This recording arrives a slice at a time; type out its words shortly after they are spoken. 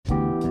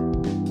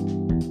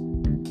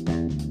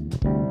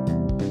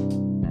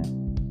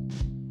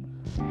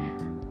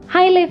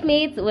Hi life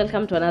mates,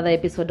 welcome to another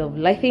episode of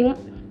Lifing.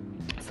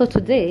 So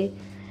today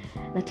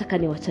nataka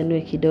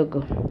niwachanue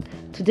kidogo.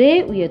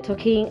 Today we are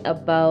talking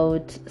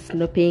about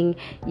snooping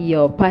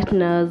your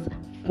partner's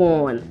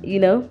phone.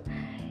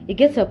 It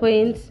gets to a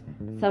point,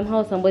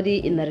 somehow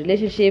somebody in a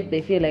relationship,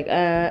 they feel like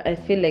I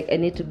feel like I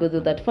need to go through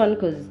that phone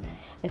because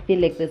I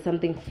feel like there's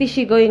something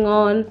fishy going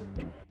on.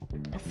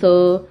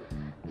 So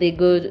they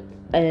go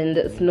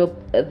and snoop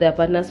their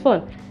partner's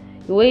phone.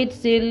 You wait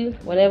till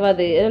whenever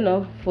they, I don't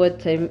know what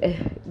time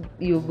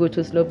you go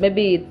to snoop.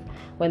 Maybe it's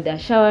when they're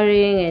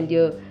showering and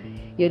you're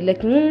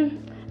like,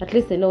 at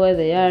least I know where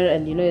they are,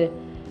 and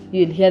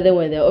you'll hear them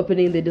when they're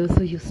opening the door.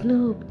 So you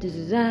snoop,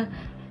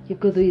 you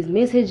go through his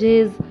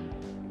messages.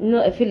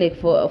 I feel like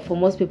for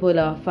most people,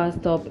 our first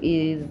stop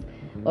is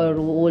or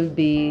will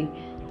be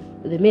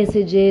the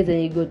messages,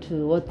 and you go to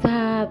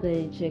WhatsApp,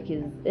 and you check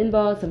his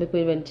inbox. Some people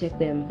even check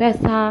the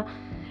M-Pesa.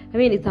 I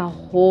mean, it's a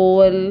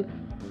whole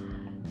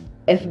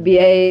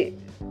FBI,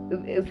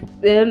 I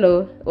don't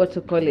know what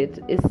to call it.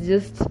 It's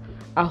just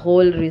a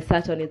whole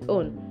research on its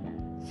own.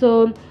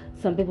 So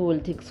some people will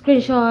take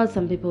screenshots,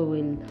 some people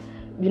will,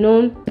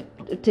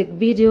 take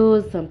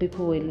videos, some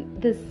people will,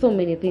 there's so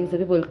many things. Some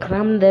people will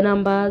cram the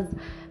numbers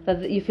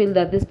that you feel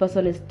that this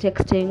person is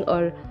texting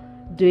or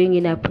doing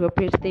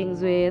inappropriate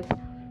things with.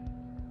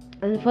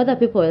 And for other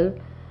people,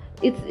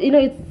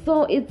 it's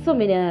so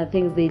many other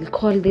things. They'll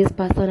call this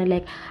person and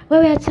like,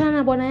 wewe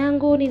achana bwana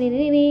yangu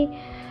nini.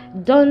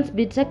 Don't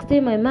be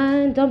texting my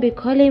man, don't be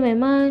calling my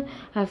man.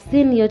 I've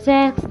seen your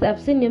texts, I've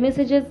seen your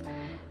messages.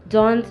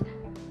 Don't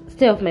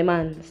stay off my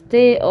man,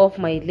 stay off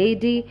my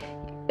lady.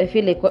 I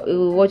feel like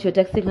what you're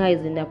texting her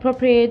is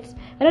inappropriate.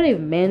 I don't know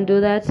if men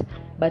do that,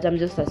 but I'm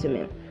just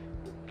assuming.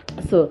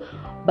 So,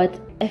 but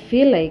I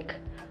feel like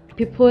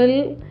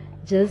people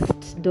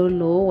just don't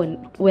know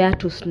where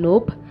to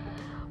snoop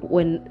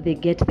when they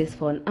get this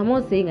phone. I'm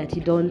not saying that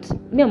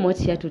I'm not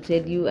here to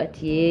tell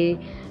you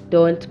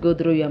don't go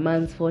through your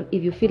man's phone.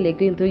 If you feel like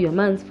going through your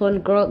man's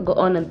phone, girl, go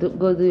on and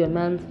go through your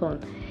man's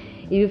phone.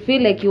 If you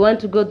feel like you want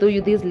to go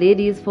through this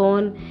lady's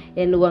phone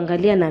and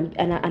uangalia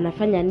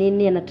anafanya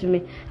nini,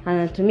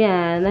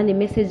 anatumia nani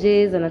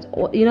messages, and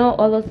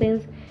all those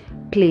things,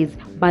 please,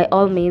 by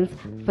all means,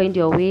 find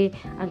your way.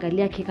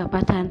 Angalia kika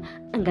pattern,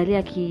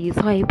 angalia ki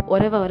swipe,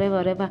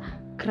 whatever,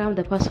 cram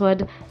the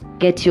password,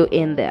 get you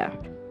in there.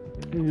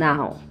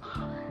 Now,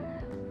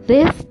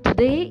 this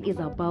today is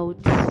about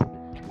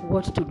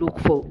what to look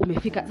for.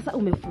 Umefika sasa,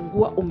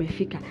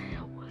 umefika.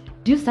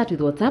 Do you start with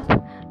WhatsApp?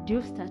 Do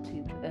you start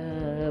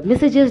with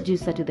messages? Do you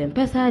start with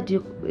M-Pesa? Do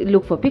you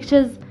look for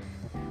pictures?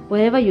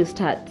 Wherever you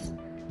start,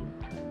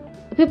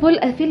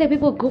 I feel like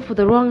people go for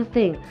the wrong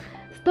thing.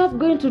 Stop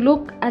going to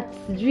look at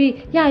you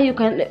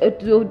can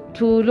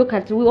to look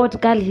at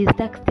what girl he's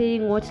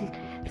texting,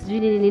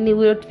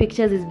 what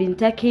pictures he's been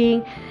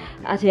taking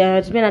at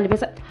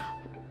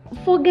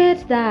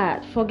forget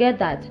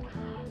that.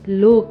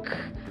 Look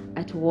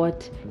at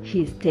what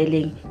he's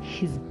telling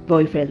his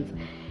boyfriends.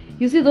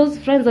 You see those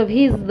friends of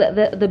his,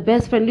 the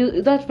best friend,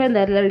 that friend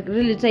that are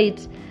really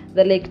tight,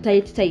 they're like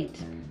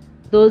tight.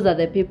 Those are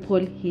the people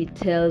he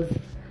tells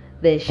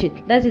the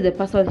shit. That is the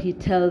person he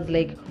tells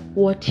like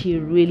what he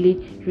really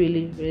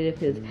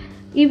feels.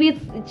 If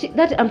it's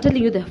that, I'm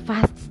telling you, the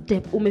first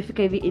step,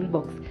 umefika hivi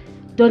inbox,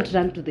 don't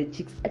run to the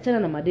chicks. Achana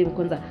na madem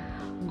kwanza.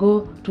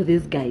 Go to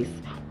these guys.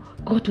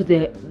 Go to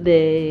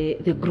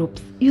the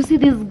groups. You see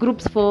these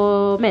groups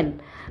for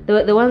men,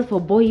 the ones for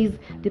boys,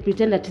 they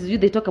pretend that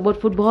they talk about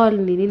football.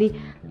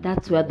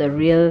 That's where the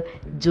real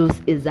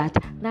juice is at.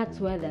 That's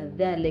where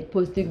they're like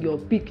posting your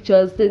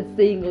pictures,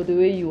 saying the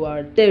way you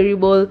are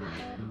terrible,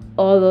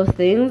 all those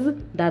things.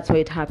 That's where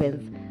it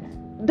happens.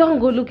 Don't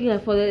go looking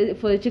for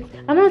the chicks.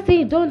 I'm not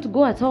saying don't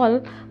go at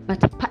all, but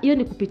hiyo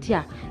ni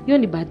kupitia, hiyo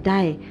ni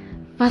baadaye.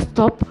 First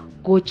stop,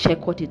 go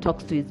check what he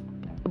talks to his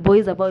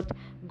boys about.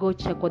 Go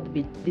check what they've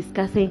been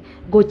discussing.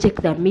 Go check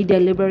the media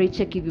library.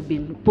 Check if you've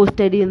been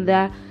posted in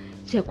there.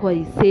 Check what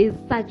he says.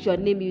 Search your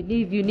name.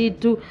 If you need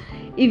to.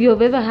 If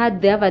you've ever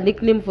had, they have a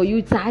nickname for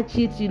you, search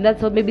it.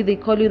 That's how maybe they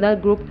call you in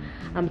that group.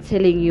 I'm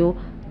telling you,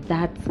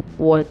 that's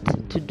what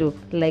to do.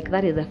 Like,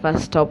 that is the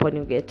first stop when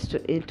you get to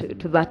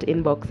that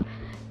inbox.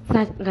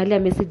 Search, angalia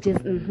messages.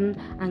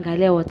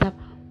 Angalia WhatsApp.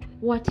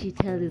 What he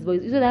tells his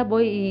boys. You know that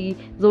boy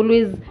is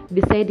always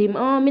beside him.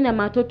 Oh, mi na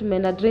mato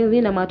tumeenda drinks, mi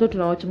na mato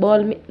tuna watch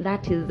ball.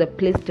 That is the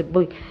place to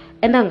boy.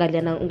 And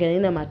angalia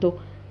na mato.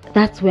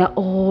 That's where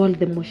all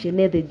the motion,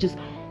 the juice,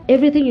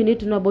 everything you need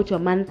to know about your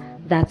man,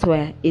 that's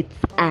where it's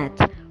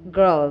at.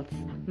 Girls,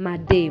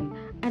 madam,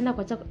 that's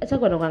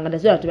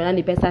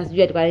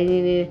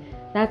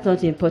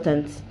not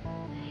important.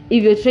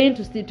 If you're trying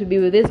to be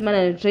with this man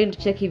and trying to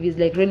check if he's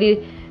like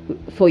really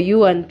for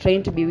you and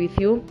trying to be with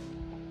you,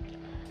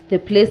 the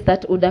place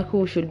that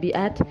Udaku should be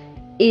at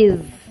is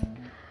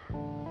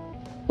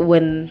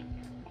when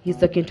he's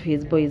talking to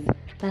his boys.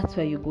 That's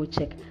where you go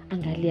check.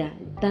 Angalia,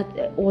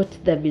 that what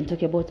they've been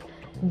talking about.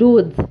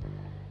 Dudes,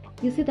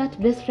 you see that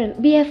best friend,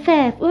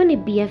 BFF, only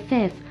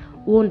BFF.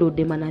 Wondo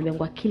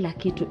demanambia kila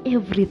kitu,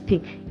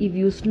 everything. If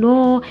you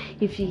snore,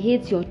 if she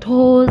hates your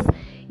toes,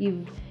 if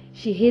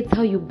she hates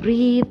how you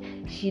breathe,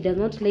 she does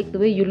not like the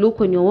way you look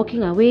when you're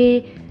walking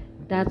away,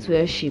 that's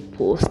where she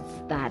posts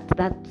that.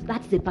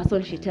 That's the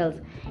person she tells.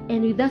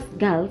 And with us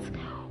girls,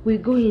 we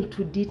go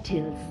into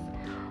details.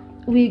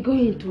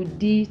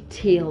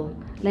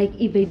 Like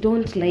if they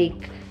don't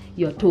like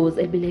your toes,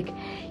 I'll be like,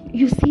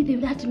 you see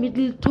that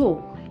middle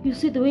toe, you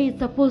see the way it's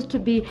supposed to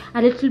be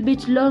a little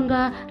bit longer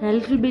and a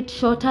little bit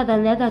shorter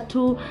than the other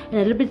two, and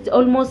a little bit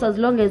almost as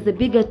long as the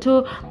bigger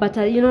toe, but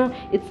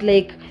it's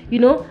like,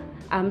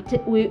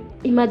 we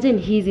imagine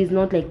his is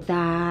not like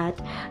that.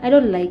 I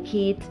don't like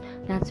it.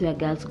 That's where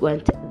girls go,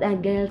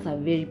 and girls are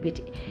very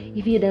petty.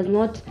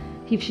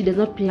 If she does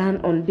not plan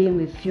on being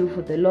with you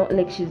for the long,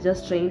 like she's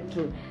just trying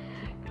to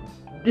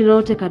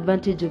take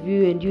advantage of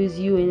you and use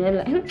you, and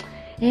like,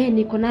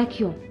 niko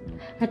nakyo,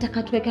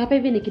 nataka tuweke hapa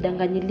hivi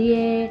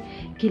nikidanganyilie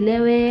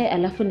kilewe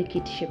alafu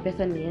nikiitishe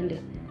pesa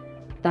niende.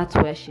 That's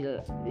where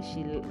she'll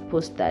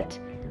post that.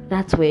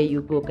 That's where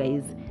you go,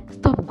 guys.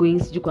 Stop going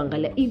siju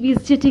kuangalia. If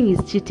he's cheating.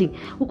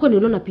 Huko ni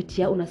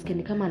unapitia, unasikia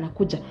ni kama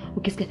anakuja.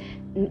 Ukisikia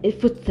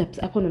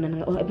footsteps hapo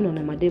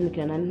unaona madem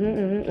kina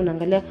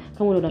unaangalia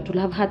kama una to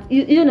love hearts.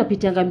 Hiyo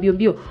unapitia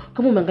mbio.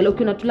 Kama umeangalia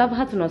ukiona to love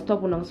hearts, una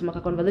stop, unasoma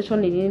conversation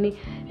ni nini.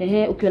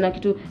 Ukiona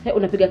kitu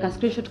unapiga ka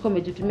screenshot kama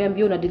umejitumia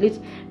mbio, una delete.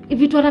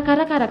 Vitu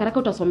haraka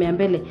utasomea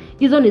mbele.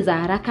 Hizo ni za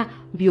haraka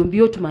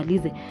mbio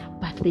tumalize.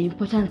 But the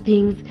important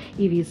things,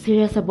 if he's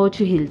serious about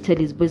you, he'll tell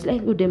his boys,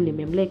 like, good damn,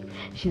 like,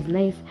 she's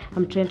nice,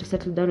 I'm trying to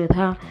settle down with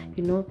her,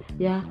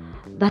 yeah,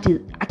 that is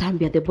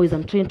atambia the boys,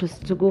 I'm trying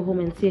to go home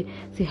and see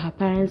her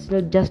parents,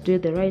 just do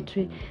it the right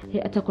way.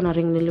 Hata kuna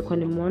ring nilikuwa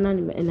nimeona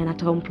na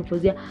nataka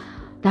umpropose.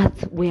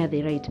 That's where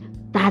they write.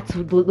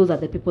 Those are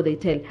the people they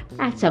tell.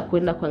 Acha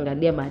kwenda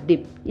kuangalia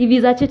madip. If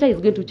he's a cheater,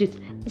 he's going to cheat.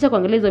 Acha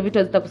kuangalia hizo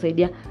vitu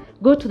zitakusaidia.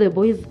 Go to the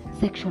boys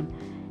section.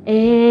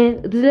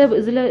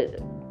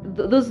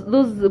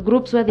 Those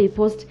groups where they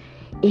post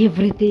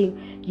everything,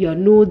 your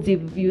nudes, if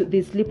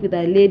they sleep with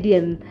a lady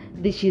and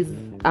she's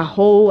a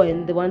hoe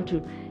and they want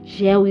to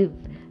share with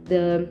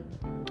the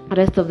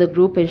rest of the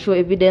group and show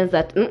evidence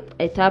that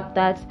I tapped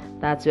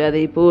that's where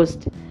they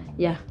post.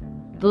 Yeah,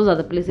 those are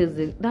the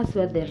places, that's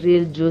where the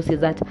real juice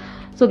is at.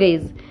 So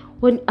guys,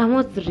 when I'm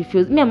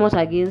not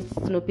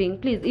against snooping.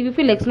 Please, if you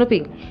feel like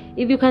snooping,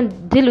 if you can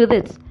deal with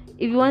it,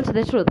 if you want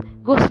the truth,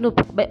 go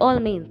snoop. By all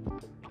means,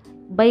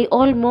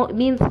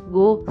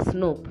 go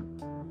snoop.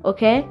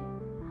 Okay?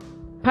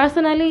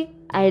 Personally,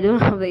 I don't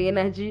have the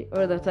energy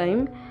all the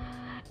time,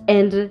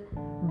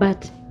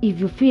 but if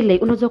you feel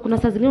like unajua kuna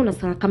saa zingine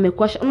unasaka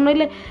kamekwasha, unaona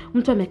ile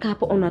mtu amekaa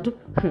hapo ona tu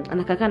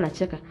anakaa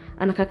anacheka,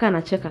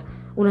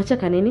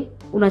 unacheka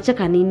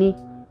nini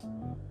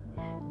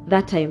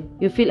that time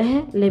you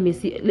feel let me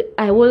see,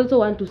 I also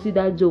want to see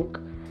that joke.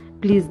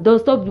 Please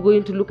don't stop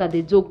going to look at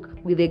the joke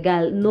with the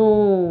girl.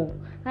 No,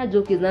 that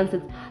joke is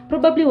nonsense.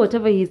 Probably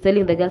whatever he's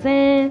telling the girls,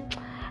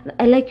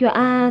 I like your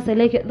ass,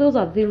 those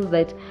are things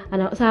that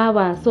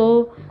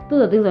so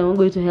those are things that are not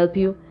going to help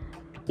you.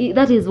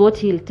 That is what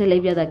he'll tell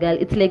every other girl.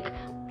 It's like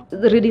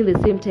reading the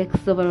same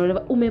text over and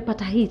over.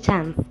 Umepata hii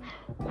chance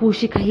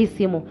kushika hii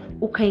simu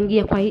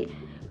ukaingia kwa hii,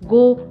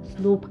 go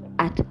snoop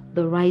at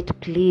the right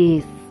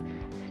place.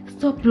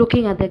 Stop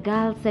looking at the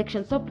girl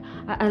section, stop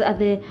at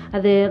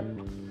the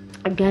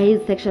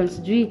guys sections.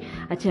 Sijui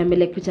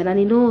atiambele picha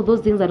nani. No,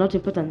 those things are not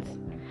important.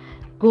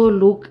 Go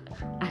look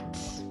at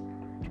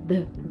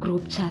the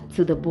group chat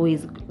to the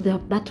boys.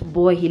 That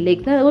boy he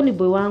likes, that only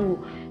boy wangu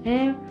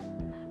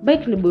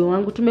bike ni boy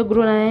wangu,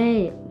 tumegrow na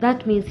yeye.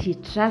 That means he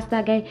trusts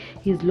that guy,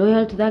 he's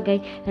loyal to that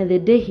guy, and the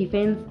day he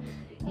finds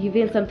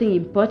something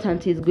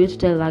important, he's going to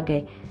tell that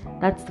guy.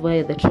 That's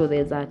where the truth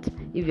is at,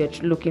 if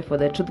you're looking for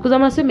the truth. Because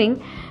I'm assuming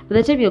by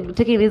the time you're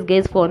taking this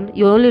guy's phone,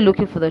 you're only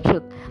looking for the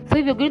truth. So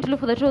if you're going to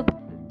look for the truth,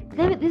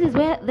 then this is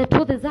where the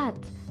truth is at.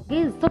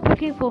 Guys, stop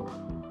looking for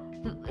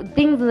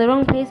things in the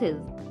wrong places.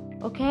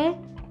 Okay?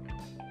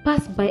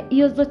 Pass by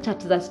hizo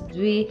chat za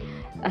sijui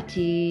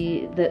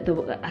ati the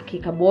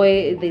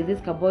kaboy, there's this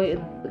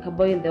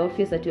kaboy in the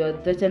office that you are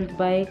threatened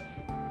by.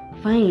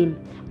 Fine,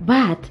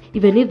 but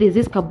even if there's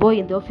this kaboy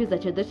in the office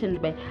that you're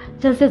threatened by,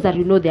 chances are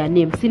you know their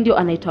name. Si ndio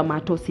anaitwa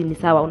Mato, si ni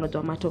sawa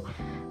unajua Mato.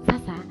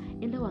 Sasa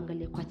enda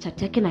uangalie kwa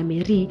chat yake na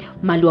Mary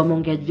mali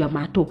wameongea juu ya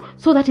Mato.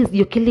 So that is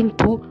you're killing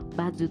two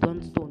birds with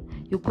one stone.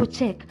 You go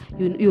check,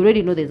 you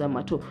already know there's a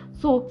Mato.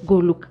 So go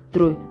look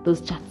through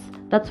those chats.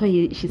 That's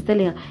why she's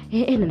telling her,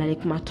 hey, I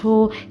like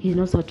Mato, he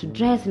knows how to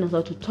dress, he knows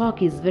how to talk,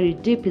 he's very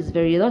deep, he's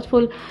very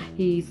thoughtful,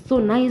 he's so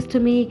nice to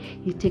me,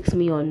 he takes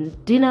me on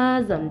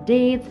dinners, on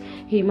dates.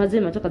 He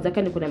imagine Mato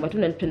kazaka nikuniambia tu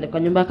nitende kwa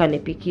nyumba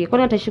kanipikie.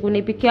 Kwani ataishi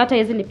kunipikia hata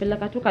yezi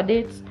nipeleka tu ka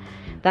dates?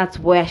 That's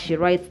where she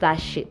writes that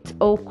shit.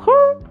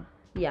 Okay?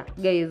 Yeah,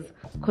 guys,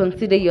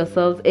 consider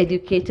yourselves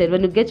educated.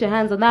 When you get your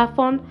hands on that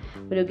phone,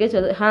 when you get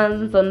your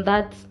hands on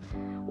that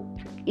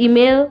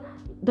email,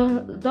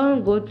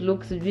 don't go to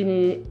look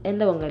sijini,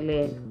 enda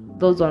uangalie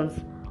those ones,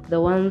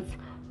 the ones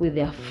with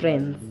their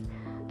friends,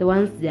 the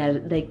ones they are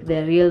like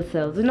their real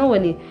selves. You know,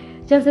 when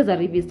chances are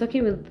if he's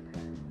talking with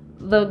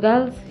the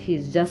girls,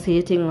 he's just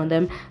hitting on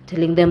them,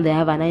 telling them they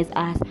have a nice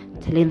ass,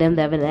 telling them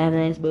they have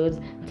nice boobs,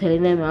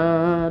 telling them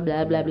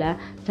blah blah blah.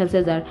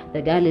 Chances are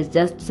the girl is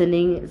just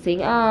saying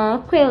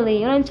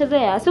kweli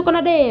unanichezea siko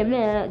na dem,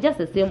 just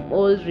the same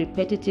old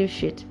repetitive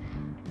shit.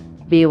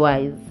 Be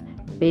wise,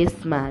 be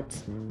smart.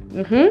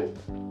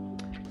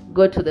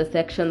 Go to the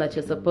section that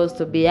you're supposed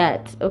to be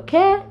at.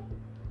 Okay,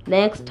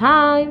 next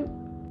time.